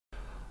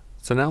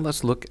So now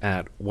let's look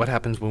at what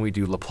happens when we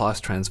do Laplace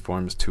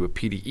transforms to a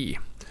PDE.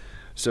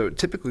 So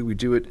typically we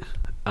do it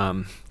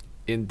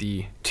in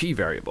the t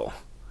variable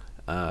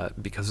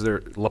because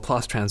their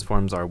Laplace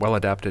transforms are well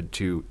adapted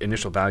to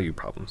initial value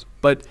problems.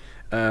 But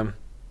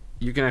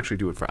you can actually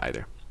do it for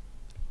either.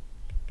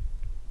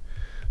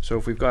 So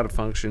if we've got a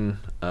function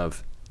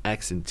of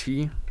x and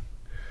t,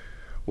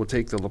 we'll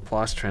take the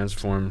Laplace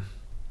transform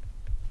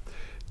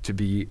to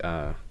be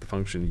the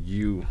function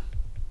u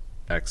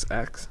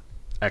xx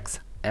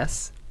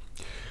xs.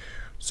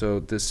 So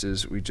this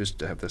is, we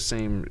just have the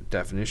same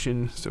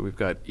definition. So we've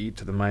got e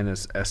to the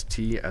minus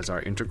st as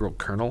our integral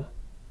kernel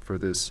for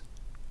this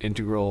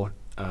integral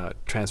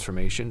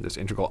transformation, this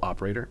integral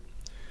operator.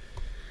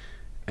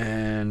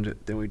 And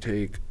then we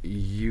take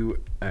u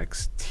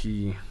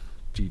xt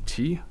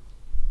dt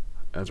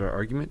as our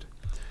argument.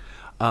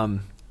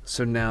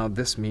 So now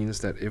this means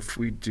that if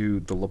we do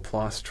the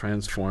Laplace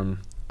transform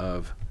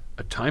of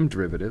a time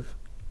derivative,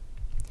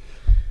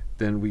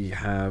 then we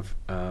have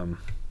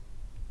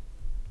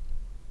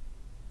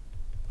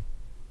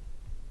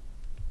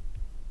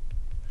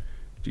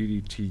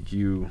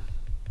ddtu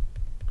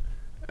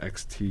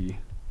xt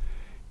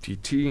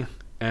dt,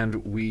 and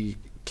we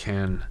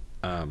can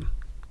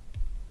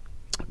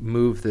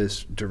move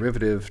this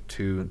derivative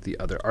to the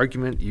other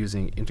argument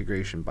using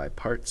integration by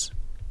parts.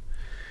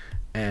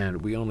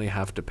 And we only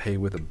have to pay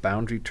with a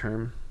boundary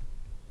term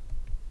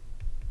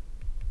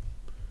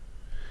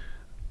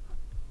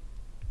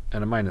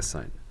and a minus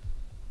sign.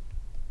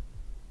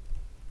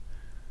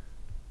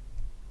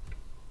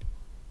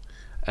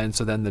 And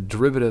so then the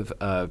derivative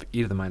of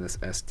e to the minus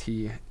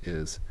st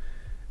is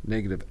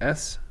negative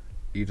s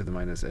e to the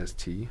minus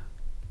st.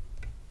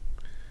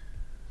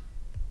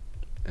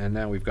 And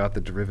now we've got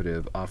the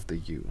derivative off the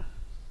u.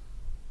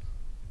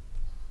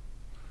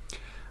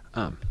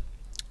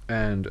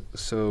 And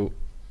so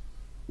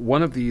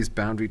one of these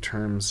boundary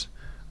terms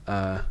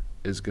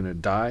is going to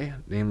die,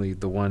 namely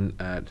the one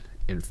at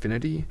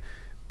infinity,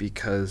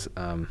 because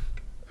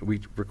we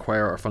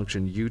require our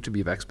function u to be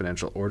of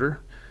exponential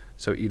order.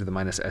 So e to the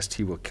minus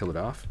st will kill it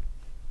off.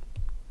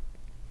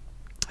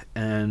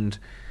 And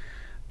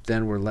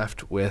then we're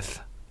left with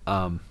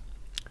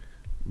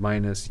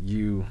minus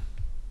u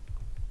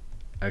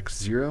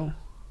x0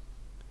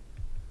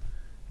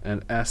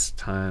 and s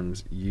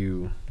times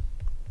u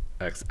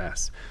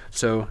xs.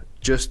 So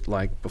just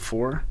like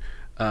before,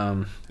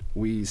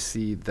 we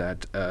see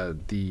that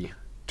the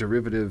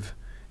derivative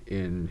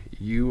in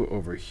u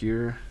over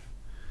here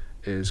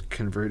is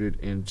converted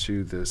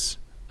into this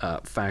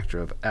factor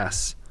of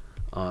s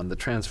on the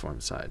transform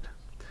side.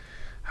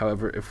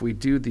 However, if we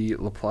do the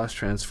Laplace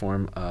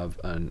transform of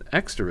an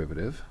x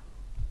derivative,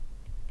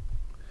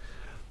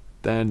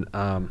 then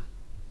so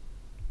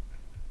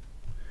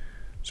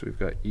we've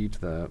got e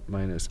to the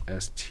minus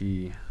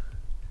st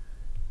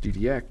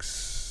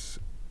ddx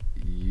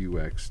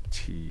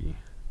uxt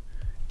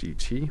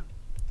dt.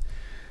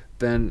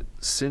 Then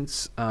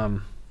since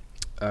the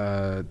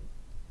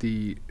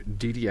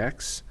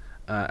ddx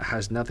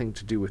has nothing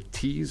to do with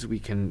t's, we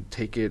can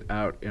take it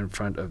out in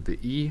front of the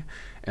e,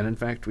 and in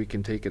fact we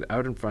can take it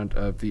out in front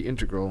of the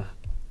integral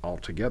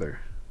altogether.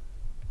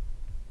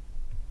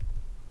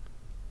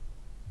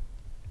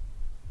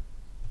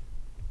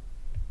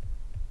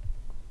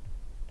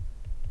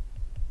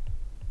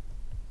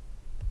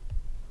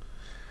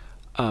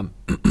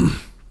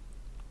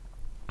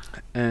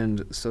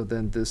 And so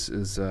then this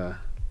is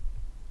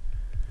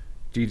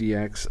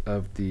ddx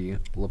of the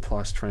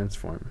Laplace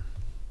transform.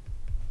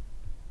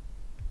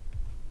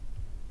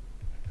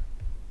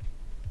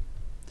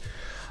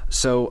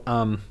 So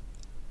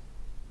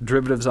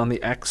derivatives on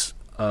the x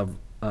of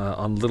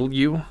on little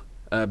u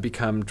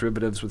become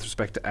derivatives with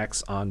respect to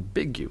x on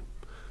big U.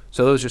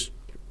 So those just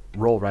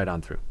roll right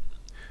on through.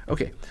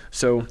 Okay,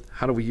 so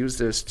how do we use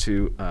this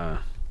to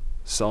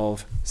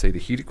solve, say, the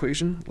heat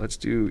equation? Let's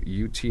do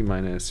ut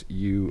minus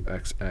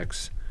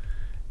uxx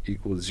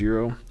equals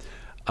 0,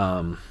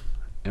 and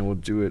we'll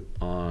do it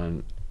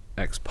on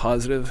x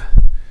positive,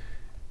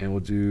 and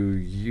we'll do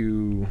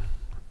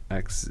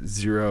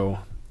ux0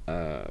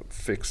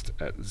 fixed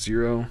at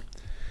 0,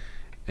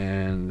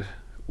 and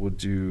we'll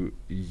do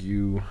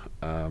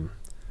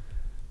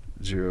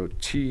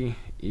u0t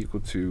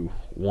equal to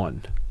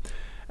 1.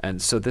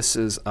 And so this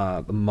is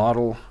the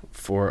model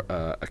for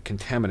a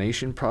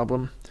contamination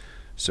problem.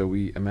 So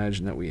we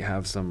imagine that we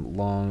have some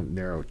long,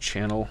 narrow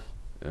channel.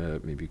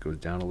 Maybe it goes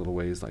down a little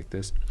ways like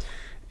this.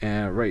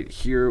 And right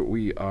here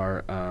we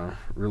are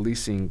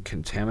releasing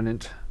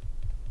contaminant.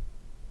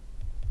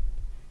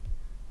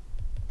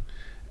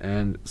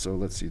 And so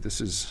let's see, this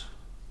is,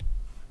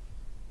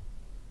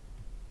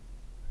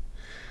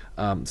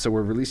 so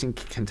we're releasing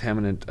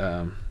contaminant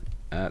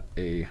at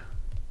a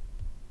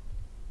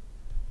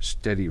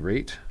steady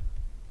rate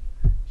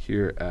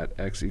here at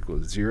x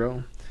equals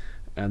 0,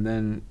 and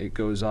then it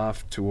goes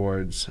off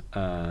towards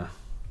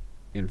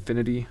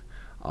infinity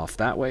off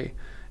that way,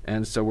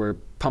 and so we're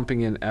pumping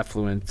in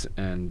effluent,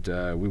 and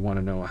we want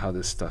to know how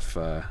this stuff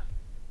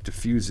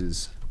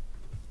diffuses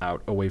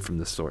out away from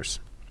the source.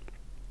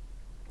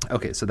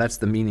 Okay, so that's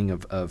the meaning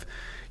of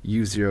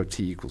u0t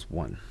equals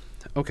 1.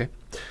 Okay,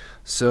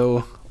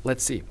 so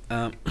let's see.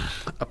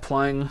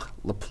 Applying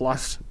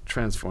Laplace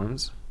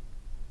transforms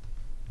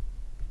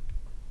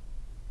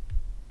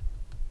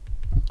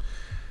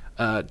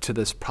to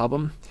this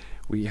problem,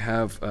 we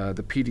have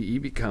the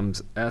PDE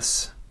becomes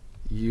s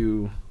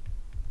u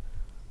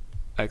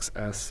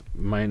xs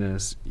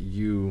minus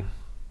u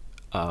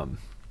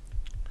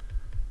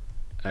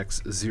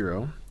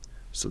x0.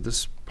 So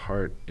this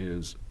part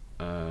is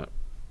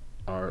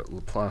our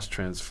Laplace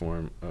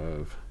transform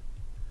of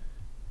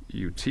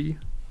ut.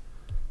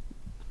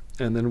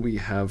 And then we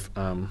have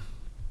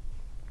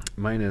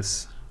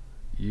minus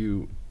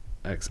u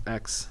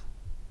xx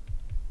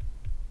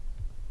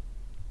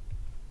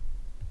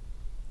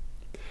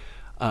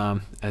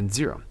and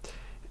 0.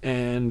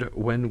 And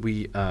when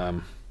we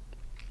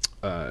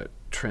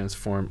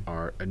transform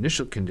our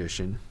initial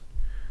condition,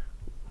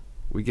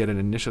 we get an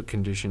initial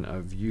condition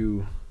of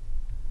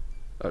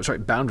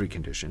boundary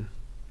condition.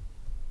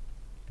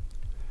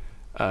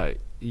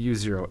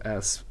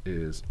 u0s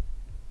is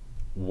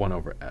 1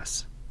 over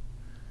s.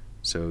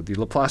 So the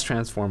Laplace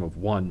transform of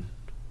 1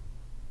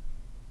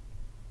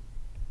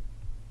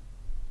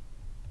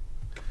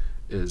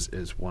 is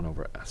 1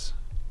 over s.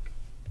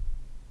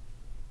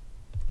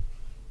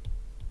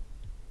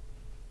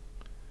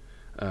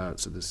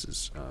 So this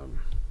is,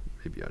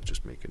 maybe I'll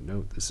just make a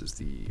note, this is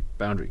the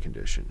boundary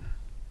condition.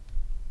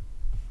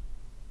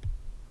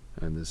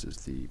 And this is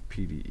the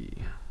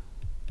PDE.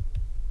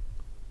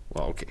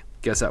 Well, okay,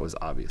 guess that was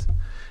obvious.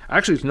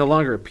 Actually, it's no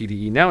longer a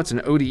PDE. Now it's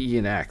an ODE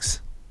in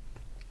X.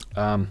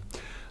 So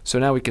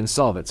now we can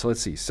solve it. So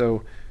let's see.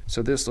 So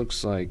this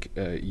looks like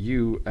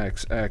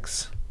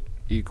UXX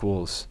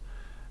equals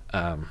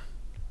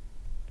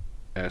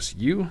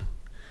SU.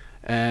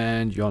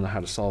 And you all know how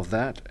to solve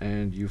that.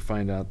 And you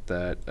find out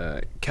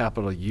that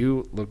capital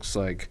U looks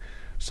like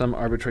some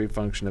arbitrary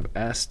function of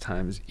S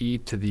times e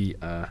to the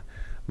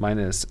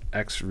minus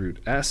x root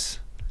s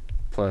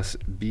plus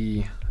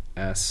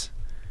bs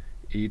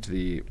e to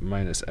the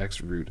minus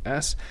x root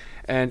s.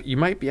 And you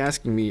might be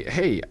asking me,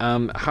 hey,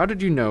 how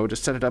did you know to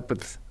set it up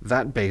with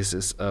that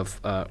basis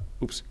of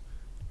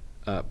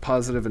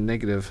positive and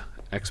negative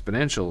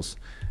exponentials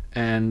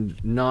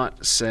and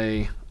not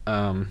say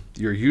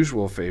your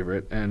usual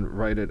favorite and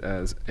write it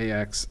as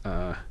ax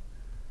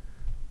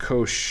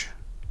cosh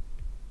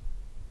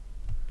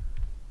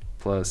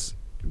plus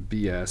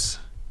bs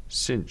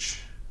sinh?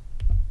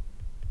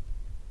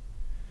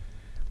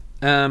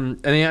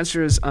 And the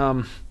answer is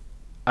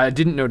I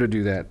didn't know to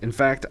do that. In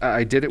fact,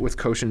 I did it with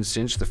cosh and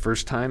sinh the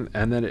first time,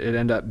 and then it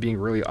ended up being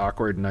really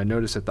awkward, and I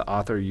noticed that the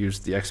author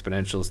used the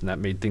exponentials, and that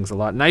made things a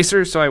lot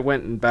nicer, so I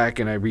went back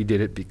and I redid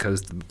it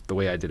because the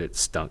way I did it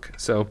stunk.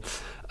 So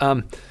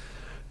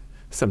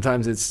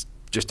sometimes it's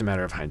just a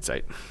matter of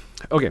hindsight.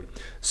 Okay,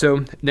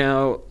 so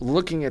now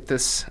looking at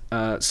this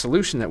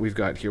solution that we've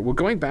got here, we're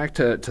going back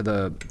to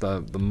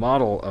the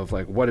model of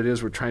like what it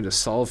is we're trying to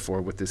solve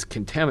for with this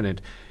contaminant.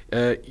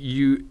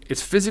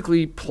 It's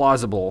physically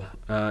plausible.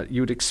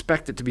 You would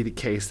expect it to be the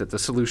case that the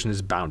solution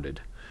is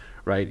bounded,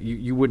 right?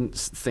 You wouldn't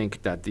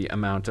think that the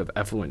amount of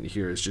effluent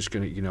here is just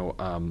going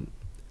to,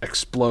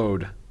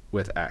 explode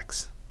with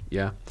X.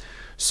 Yeah.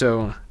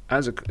 So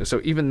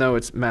even though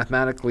it's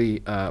mathematically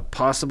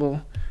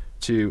possible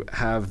to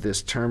have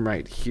this term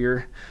right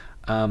here,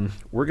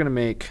 we're going to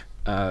make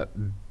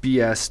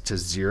BS to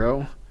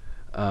 0,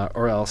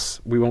 or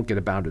else we won't get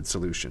a bounded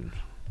solution.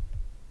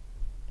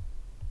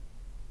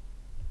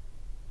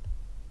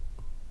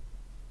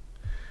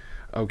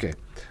 Okay,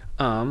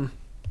 and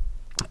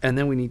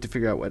then we need to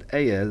figure out what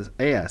AS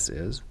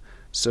is.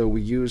 So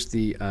we use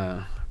the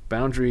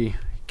boundary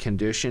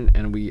condition,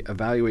 and we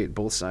evaluate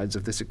both sides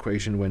of this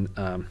equation when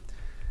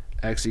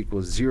x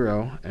equals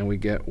 0, and we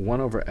get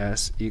 1 over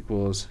s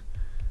equals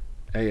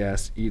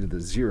AS e to the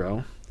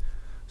 0.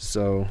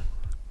 So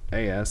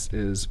AS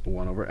is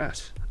 1 over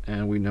s.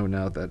 And we know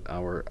now that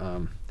our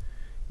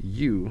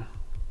u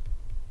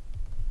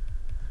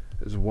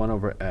is 1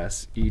 over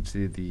s e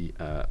to the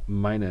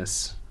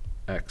minus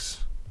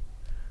x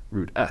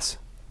root s.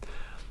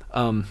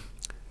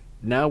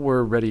 Now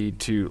we're ready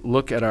to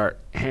look at our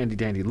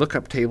handy-dandy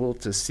lookup table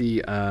to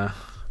see.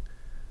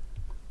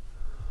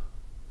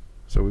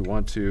 So we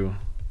want to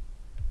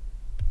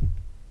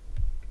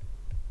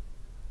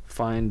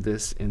find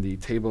this in the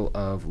table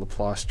of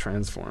Laplace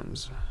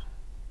transforms.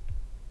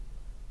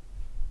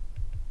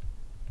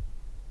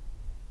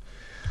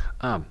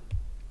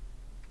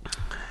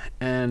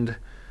 And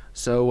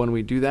so when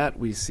we do that,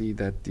 we see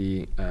that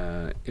the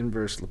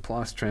inverse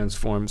Laplace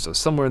transform, so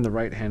somewhere in the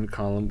right-hand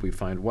column, we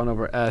find 1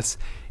 over s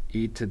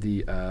e to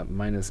the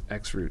minus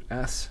x root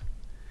s.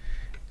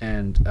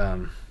 And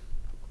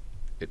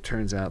it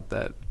turns out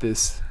that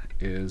this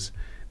is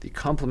the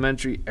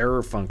complementary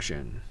error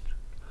function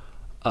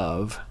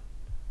of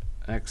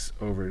x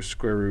over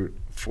square root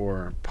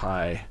 4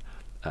 pi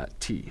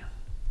t.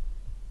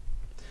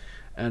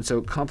 And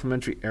so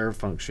complementary error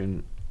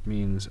function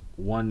means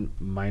 1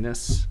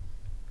 minus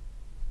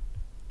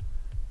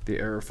the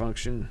error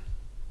function,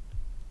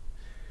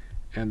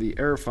 And the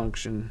error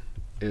function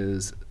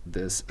is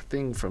this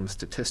thing from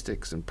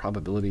statistics and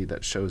probability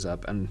that shows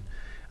up, and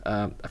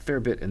a fair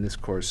bit in this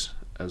course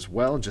as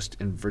well, just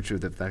in virtue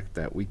of the fact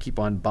that we keep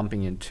on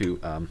bumping into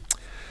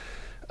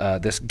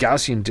this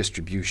Gaussian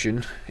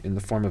distribution in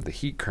the form of the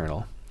heat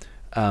kernel.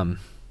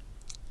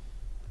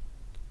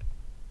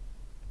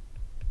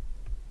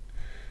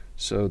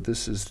 So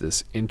this is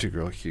this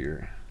integral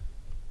here.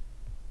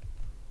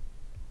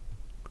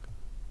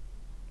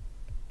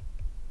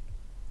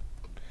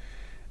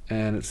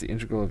 And it's the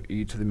integral of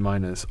e to the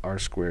minus r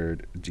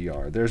squared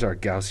dr. There's our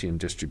Gaussian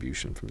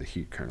distribution from the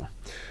heat kernel.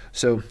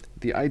 So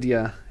the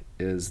idea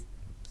is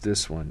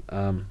this one.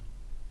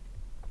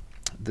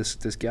 This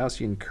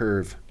Gaussian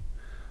curve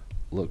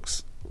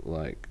looks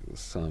like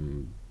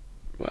some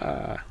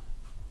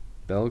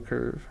bell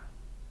curve,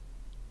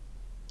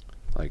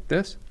 like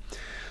this.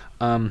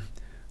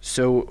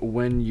 So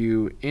when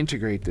you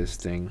integrate this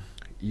thing,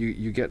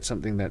 you get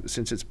something that,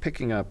 since it's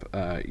picking up,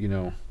 you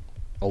know,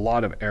 a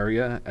lot of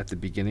area at the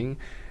beginning,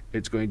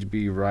 it's going to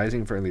be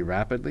rising fairly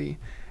rapidly,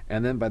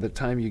 and then by the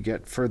time you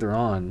get further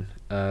on,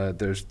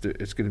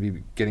 it's going to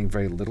be getting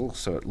very little,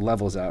 so it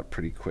levels out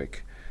pretty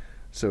quick.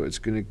 So it's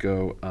going to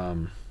go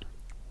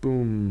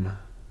boom,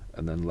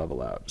 and then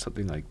level out,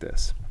 something like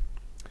this.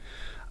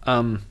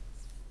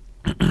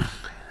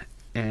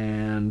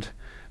 And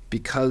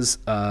because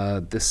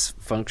this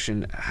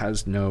function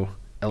has no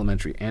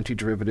elementary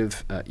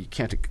antiderivative, you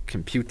can't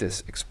compute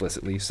this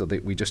explicitly, so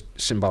that we just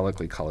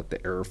symbolically call it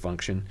the error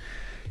function.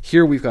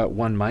 Here we've got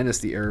 1 minus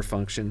the error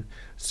function,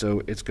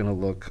 so it's going to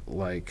look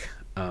like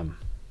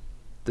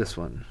this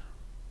one.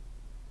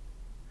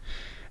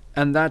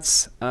 And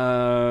that's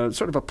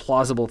sort of a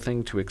plausible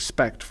thing to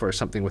expect for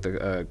something with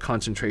a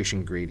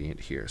concentration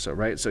gradient here.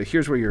 So so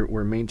here's where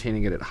we're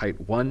maintaining it at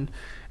height 1,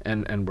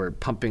 and we're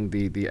pumping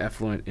the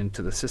effluent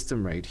into the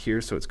system right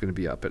here, so it's going to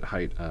be up at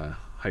height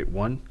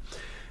 1.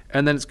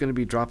 And then it's going to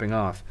be dropping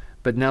off.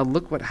 But now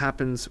look what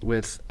happens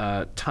with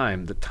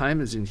time. The time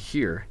is in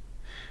here,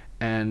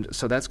 and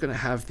so that's going to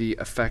have the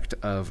effect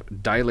of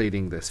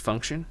dilating this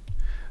function.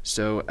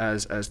 So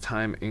as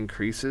time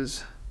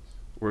increases,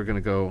 we're going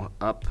to go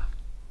up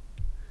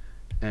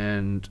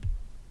and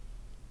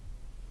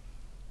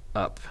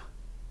up.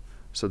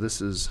 So this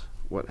is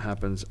what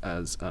happens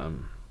as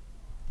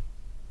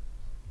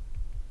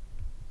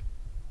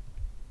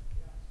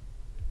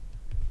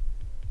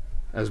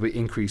we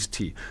increase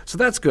t. So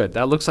that's good.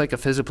 That looks like a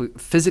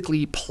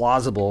physically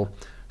plausible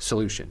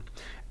solution.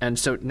 And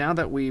so now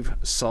that we've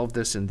solved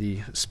this in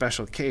the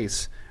special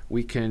case,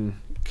 we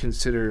can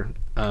consider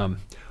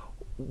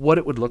what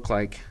it would look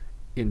like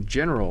in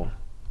general.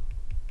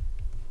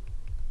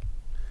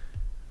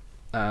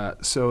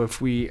 So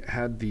if we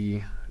had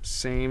the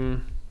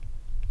same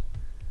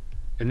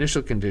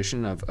initial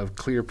condition of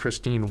clear,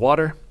 pristine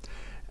water,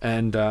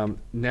 and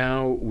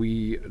now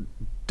we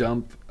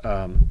dump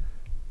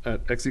at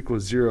x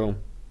equals 0,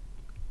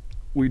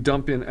 we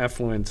dump in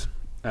effluent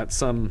at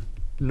some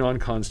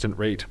non-constant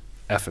rate,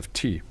 f of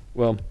t.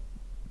 Well,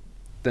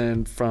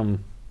 then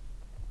from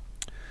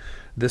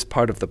this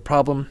part of the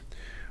problem,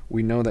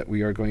 we know that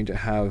we are going to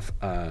have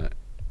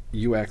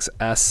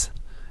uxs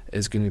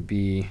is going to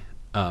be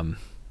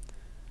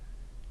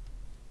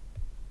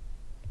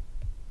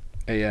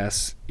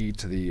as e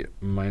to the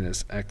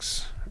minus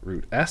x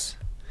root s,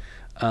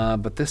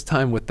 but this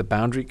time with the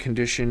boundary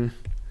condition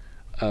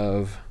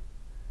of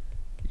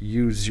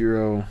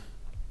u0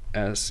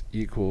 s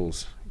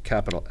equals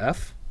capital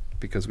F,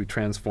 because we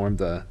transformed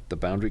the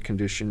boundary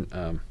condition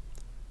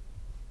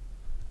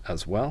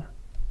as well.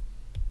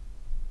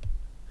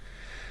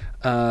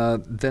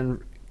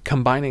 Then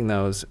combining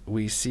those,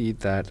 we see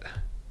that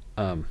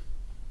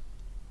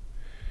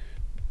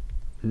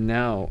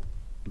now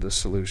the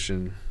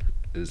solution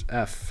is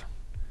f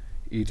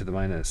e to the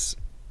minus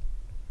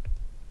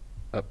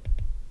up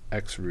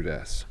x root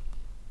s.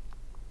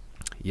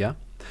 Yeah?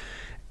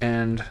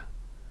 And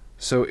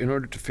so in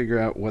order to figure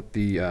out what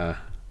the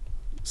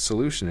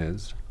solution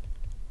is,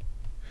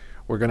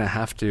 we're going to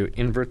have to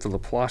invert the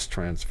Laplace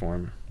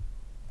transform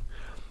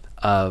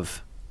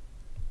of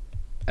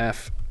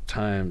f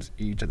times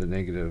e to the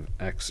negative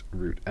x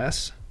root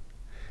s.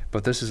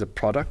 But this is a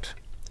product,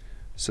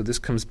 so this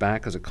comes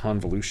back as a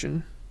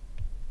convolution.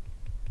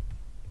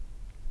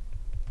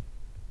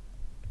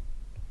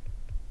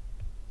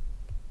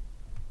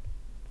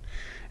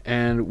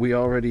 And we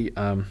already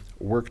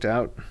worked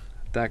out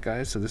that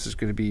guy, so this is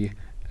going to be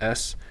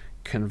s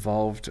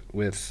convolved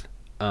with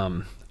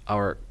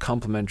our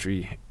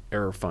complementary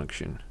error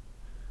function.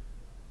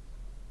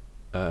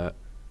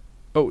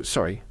 Oh,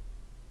 sorry.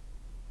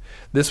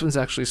 This one's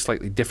actually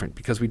slightly different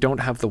because we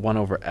don't have the 1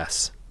 over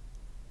s.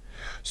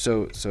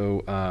 So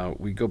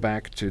we go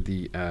back to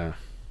the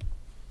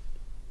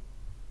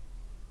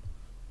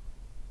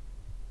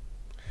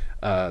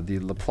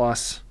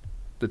Laplace,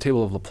 the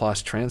table of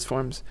Laplace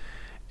transforms,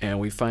 and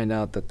we find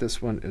out that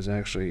this one is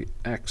actually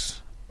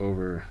x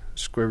over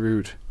square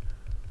root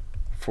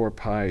 4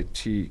 pi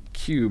t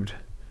cubed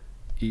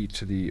e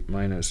to the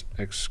minus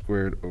x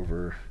squared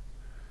over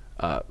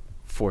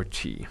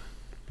 4t.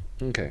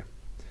 Okay.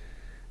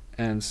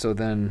 And so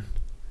then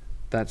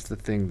that's the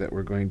thing that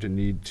we're going to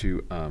need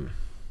to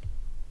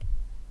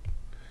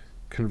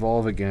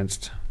convolve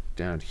against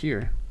down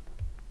here.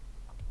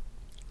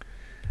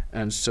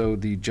 And so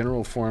the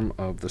general form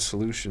of the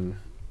solution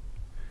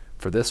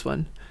for this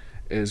one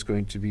is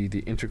going to be the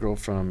integral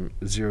from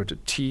 0 to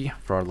t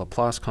for our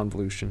Laplace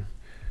convolution,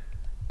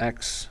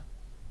 x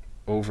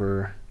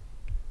over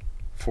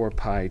 4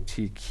 pi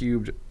t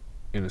cubed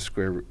in a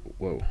square root.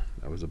 Whoa,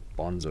 that was a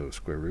bonzo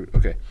square root.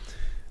 Okay.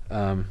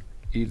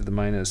 E to the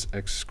minus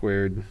x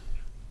squared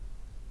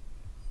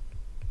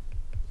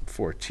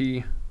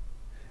 4t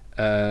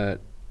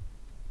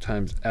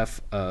times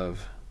f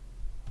of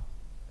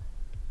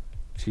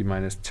t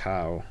minus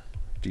tau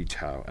d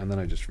tau. And then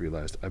I just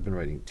realized I've been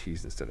writing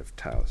t's instead of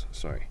taus.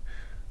 Sorry.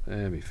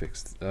 Let me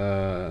fix.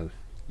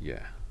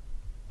 Yeah.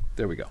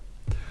 There we go.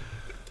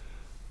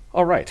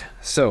 All right.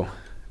 So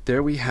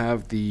there we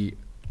have the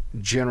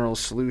general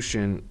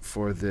solution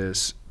for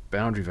this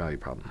boundary value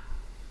problem.